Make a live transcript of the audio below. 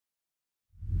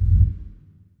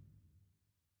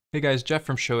Hey guys, Jeff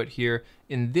from Showit here.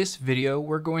 In this video,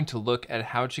 we're going to look at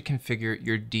how to configure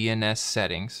your DNS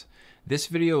settings. This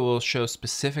video will show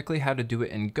specifically how to do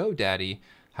it in GoDaddy.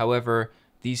 However,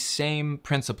 these same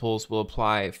principles will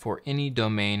apply for any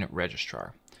domain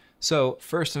registrar. So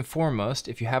first and foremost,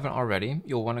 if you haven't already,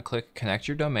 you'll want to click Connect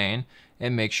Your Domain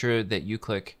and make sure that you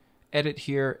click Edit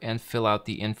here and fill out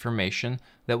the information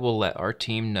that will let our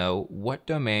team know what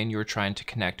domain you're trying to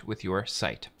connect with your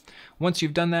site. Once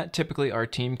you've done that, typically our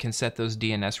team can set those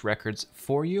DNS records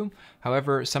for you.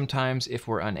 However, sometimes if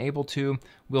we're unable to,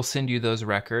 we'll send you those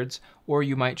records, or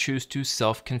you might choose to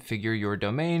self-configure your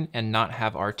domain and not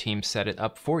have our team set it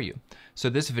up for you. So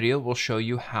this video will show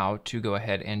you how to go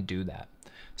ahead and do that.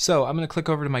 So I'm going to click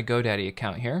over to my GoDaddy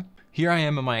account here. Here I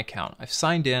am in my account. I've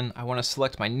signed in. I want to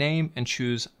select my name and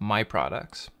choose My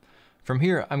Products. From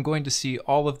here, I'm going to see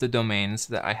all of the domains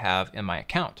that I have in my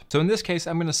account. So in this case,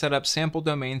 I'm going to set up sample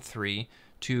domain 3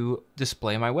 to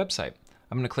display my website.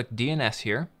 I'm going to click DNS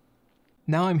here.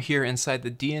 Now I'm here inside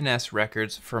the DNS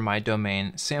records for my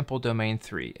domain, sample domain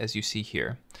 3, as you see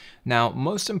here. Now,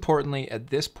 most importantly, at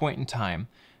this point in time,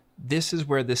 this is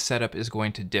where this setup is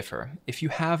going to differ. If you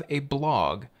have a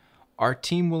blog, our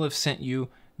team will have sent you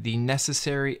the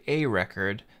necessary A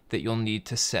record that you'll need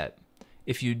to set.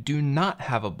 If you do not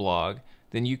have a blog,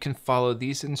 then you can follow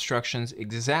these instructions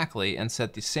exactly and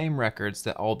set the same records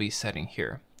that I'll be setting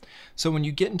here. So when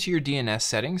you get into your DNS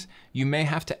settings, you may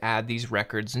have to add these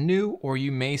records new, or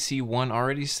you may see one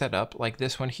already set up like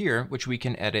this one here, which we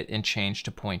can edit and change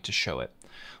to point to Showit.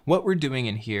 What we're doing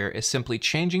in here is simply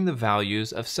changing the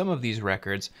values of some of these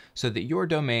records so that your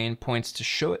domain points to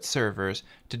Showit servers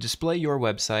to display your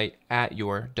website at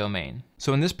your domain.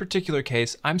 So in this particular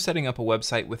case, I'm setting up a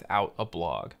website without a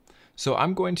blog. So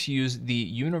I'm going to use the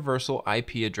universal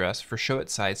IP address for Showit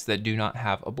sites that do not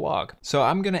have a blog. So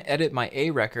I'm going to edit my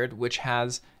A record, which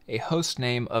has a host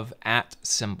name of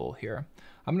 @ here.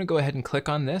 I'm going to go ahead and click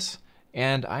on this,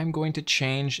 and I'm going to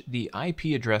change the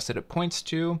IP address that it points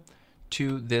to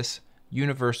this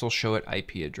universal Showit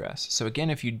IP address. So again,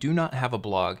 if you do not have a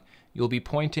blog, you'll be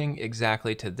pointing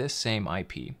exactly to this same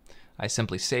IP. I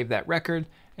simply save that record,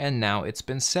 and now it's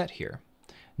been set here.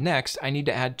 Next, I need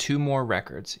to add 2 more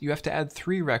records. You have to add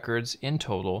 3 records in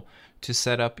total to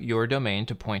set up your domain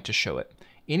to point to Showit.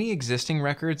 Any existing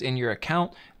records in your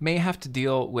account may have to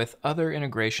deal with other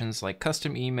integrations like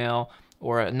custom email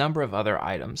or a number of other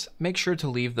items. Make sure to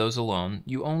leave those alone.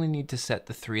 You only need to set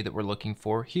the 3 that we're looking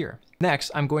for here.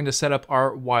 Next, I'm going to set up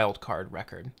our wildcard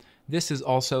record. This is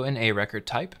also an A record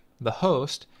type. The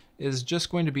host is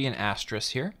just going to be an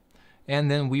asterisk here. And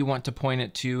then we want to point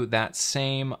it to that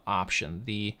same option,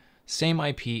 the same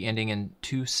IP ending in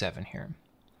 27 here.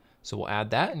 So we'll add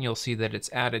that, and you'll see that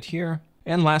it's added here.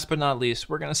 And last but not least,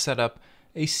 we're going to set up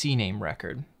a CNAME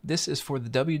record. This is for the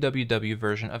www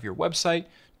version of your website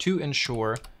to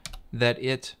ensure that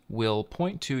it will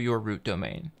point to your root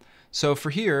domain. So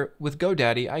for here, with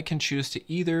GoDaddy, I can choose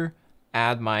to either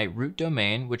add my root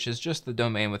domain, which is just the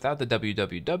domain without the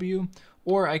www,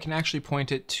 or I can actually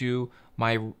point it to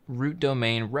my root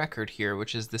domain record here,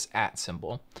 which is this @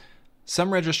 symbol.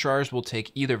 Some registrars will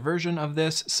take either version of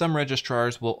this. Some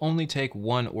registrars will only take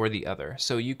one or the other.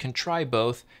 So you can try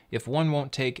both. If one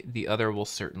won't take, the other will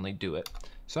certainly do it.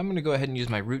 So I'm going to go ahead and use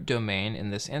my root domain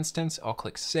in this instance. I'll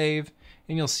click Save,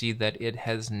 and you'll see that it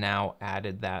has now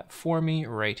added that for me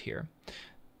right here.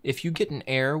 If you get an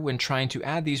error when trying to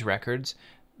add these records,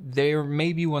 there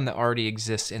may be one that already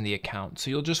exists in the account. So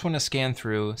you'll just want to scan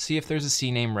through, see if there's a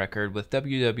CNAME record with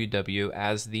www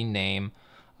as the name,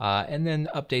 and then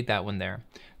update that one there.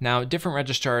 Now, different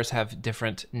registrars have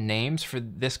different names for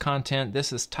this content.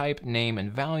 This is type, name,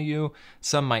 and value.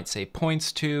 Some might say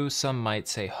points to, some might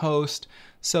say host.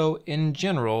 So in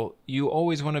general, you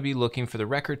always want to be looking for the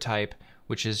record type,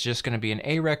 which is just going to be an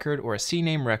A record or a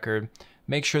CNAME record.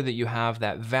 Make sure that you have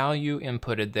that value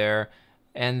inputted there,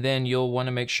 and then you'll want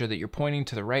to make sure that you're pointing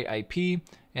to the right IP,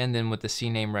 and then with the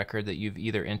CNAME record that you've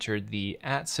either entered the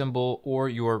 @ symbol or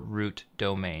your root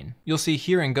domain. You'll see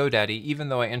here in GoDaddy, even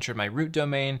though I entered my root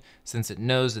domain, since it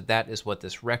knows that that is what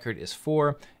this record is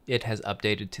for, it has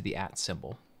updated to the @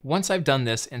 symbol. Once I've done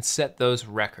this and set those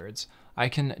records, I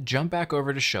can jump back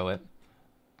over to Showit,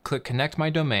 click Connect My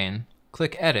Domain,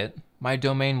 click Edit. My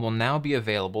domain will now be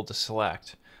available to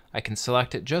select. I can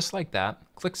select it just like that,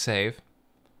 click Save,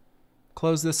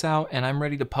 close this out, and I'm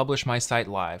ready to publish my site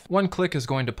live. One click is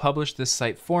going to publish this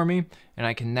site for me, and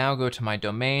I can now go to my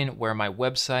domain where my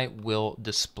website will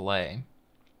display.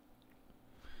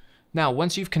 Now,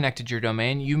 once you've connected your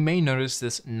domain, you may notice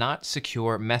this not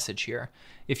secure message here.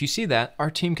 If you see that, our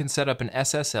team can set up an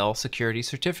SSL security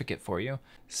certificate for you.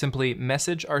 Simply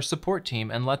message our support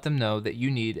team and let them know that you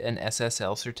need an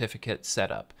SSL certificate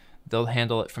set up. They'll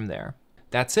handle it from there.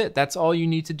 That's it. That's all you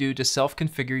need to do to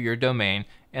self-configure your domain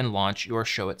and launch your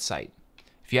Showit site.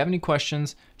 If you have any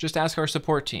questions, just ask our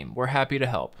support team. We're happy to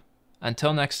help.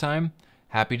 Until next time,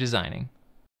 happy designing.